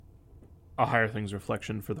A Higher Things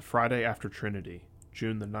Reflection for the Friday after Trinity,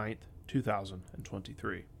 June the 9th,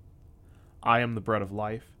 2023. I am the bread of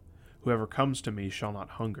life. Whoever comes to me shall not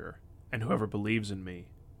hunger, and whoever believes in me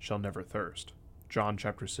shall never thirst. John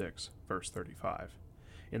chapter 6, verse 35.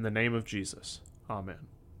 In the name of Jesus, Amen.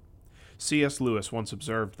 C.S. Lewis once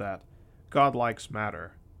observed that God likes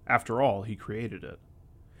matter. After all, he created it.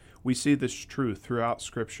 We see this truth throughout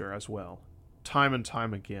Scripture as well. Time and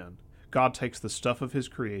time again, God takes the stuff of his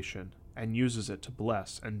creation and uses it to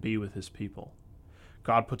bless and be with his people.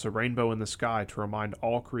 God puts a rainbow in the sky to remind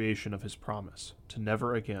all creation of his promise to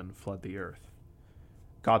never again flood the earth.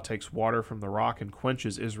 God takes water from the rock and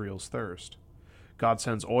quenches Israel's thirst. God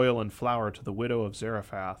sends oil and flour to the widow of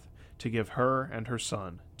Zarephath to give her and her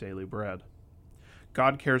son daily bread.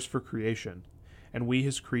 God cares for creation, and we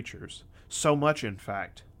his creatures, so much in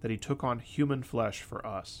fact that he took on human flesh for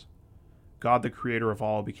us. God the creator of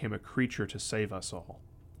all became a creature to save us all.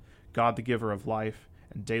 God the giver of life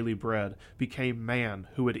and daily bread became man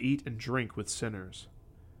who would eat and drink with sinners.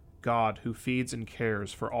 God, who feeds and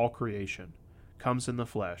cares for all creation, comes in the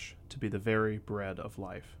flesh to be the very bread of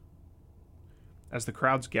life. As the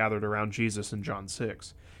crowds gathered around Jesus in John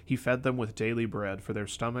 6, he fed them with daily bread for their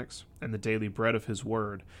stomachs and the daily bread of his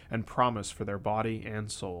word and promise for their body and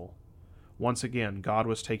soul. Once again, God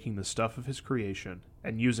was taking the stuff of his creation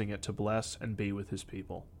and using it to bless and be with his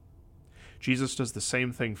people. Jesus does the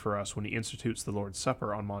same thing for us when he institutes the Lord's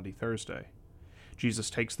Supper on Maundy Thursday. Jesus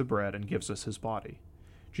takes the bread and gives us his body.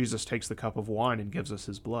 Jesus takes the cup of wine and gives us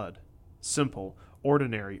his blood. Simple,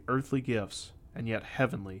 ordinary, earthly gifts, and yet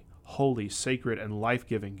heavenly, holy, sacred, and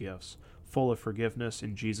life-giving gifts, full of forgiveness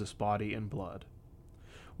in Jesus' body and blood.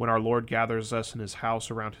 When our Lord gathers us in his house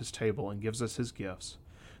around his table and gives us his gifts,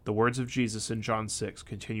 the words of Jesus in John 6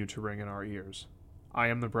 continue to ring in our ears. I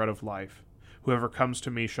am the bread of life. Whoever comes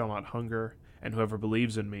to me shall not hunger, and whoever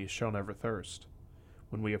believes in me shall never thirst.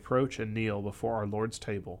 When we approach and kneel before our Lord's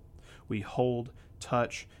table, we hold,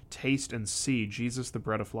 touch, taste, and see Jesus the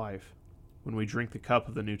bread of life. When we drink the cup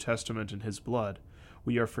of the New Testament in his blood,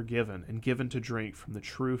 we are forgiven and given to drink from the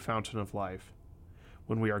true fountain of life.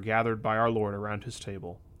 When we are gathered by our Lord around his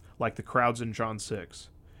table, like the crowds in John 6,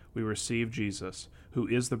 we receive Jesus, who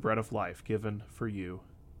is the bread of life given for you.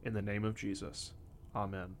 In the name of Jesus,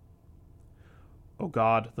 Amen. O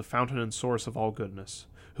God, the fountain and source of all goodness,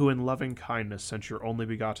 who in loving kindness sent your only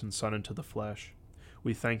begotten Son into the flesh,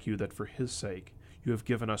 we thank you that for his sake you have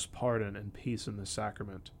given us pardon and peace in this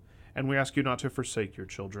sacrament, and we ask you not to forsake your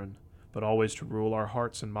children, but always to rule our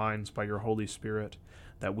hearts and minds by your Holy Spirit,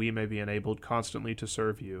 that we may be enabled constantly to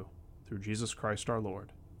serve you, through Jesus Christ our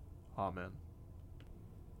Lord. Amen.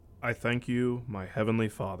 I thank you, my heavenly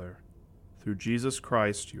Father, through Jesus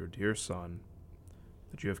Christ, your dear Son,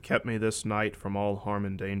 that you have kept me this night from all harm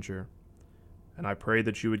and danger, and I pray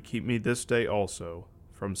that you would keep me this day also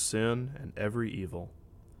from sin and every evil,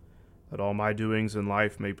 that all my doings in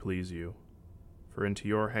life may please you. For into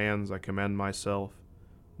your hands I commend myself,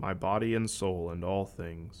 my body and soul, and all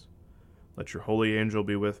things. Let your holy angel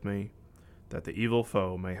be with me, that the evil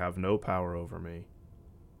foe may have no power over me.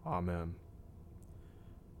 Amen.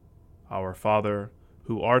 Our Father,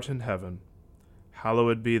 who art in heaven,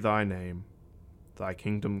 hallowed be thy name. Thy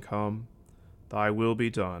kingdom come, thy will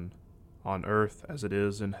be done, on earth as it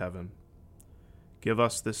is in heaven. Give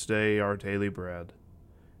us this day our daily bread,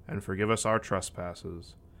 and forgive us our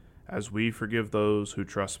trespasses, as we forgive those who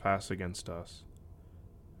trespass against us.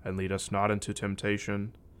 And lead us not into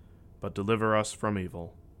temptation, but deliver us from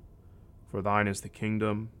evil. For thine is the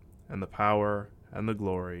kingdom, and the power, and the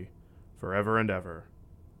glory, forever and ever.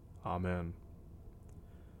 Amen.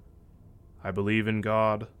 I believe in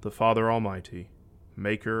God, the Father Almighty,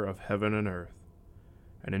 maker of heaven and earth,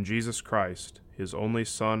 and in Jesus Christ, his only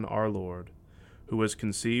Son, our Lord, who was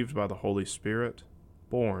conceived by the Holy Spirit,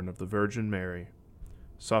 born of the Virgin Mary,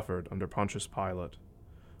 suffered under Pontius Pilate,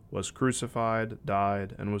 was crucified,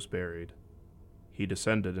 died, and was buried. He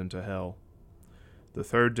descended into hell. The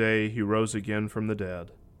third day he rose again from the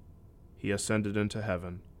dead. He ascended into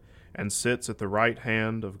heaven, and sits at the right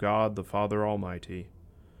hand of God the Father Almighty.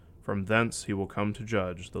 From thence he will come to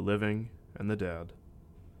judge the living and the dead.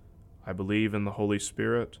 I believe in the Holy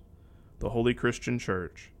Spirit, the holy Christian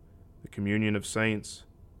Church, the communion of saints,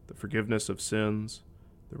 the forgiveness of sins,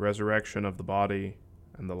 the resurrection of the body,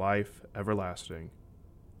 and the life everlasting.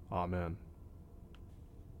 Amen.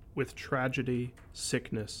 With tragedy,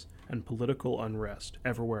 sickness, and political unrest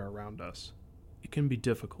everywhere around us, it can be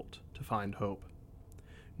difficult to find hope.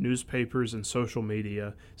 Newspapers and social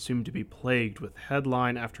media seem to be plagued with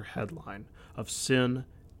headline after headline of sin,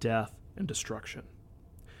 death, and destruction.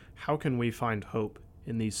 How can we find hope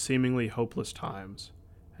in these seemingly hopeless times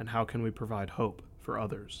and how can we provide hope for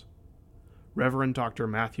others? Reverend Dr.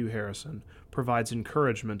 Matthew Harrison provides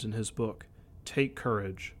encouragement in his book, Take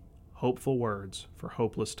Courage, Hopeful Words for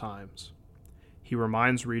Hopeless Times. He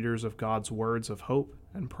reminds readers of God's words of hope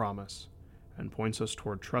and promise, and points us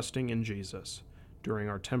toward trusting in Jesus during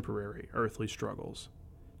our temporary earthly struggles.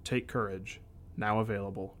 Take Courage, now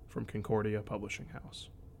available from Concordia Publishing House.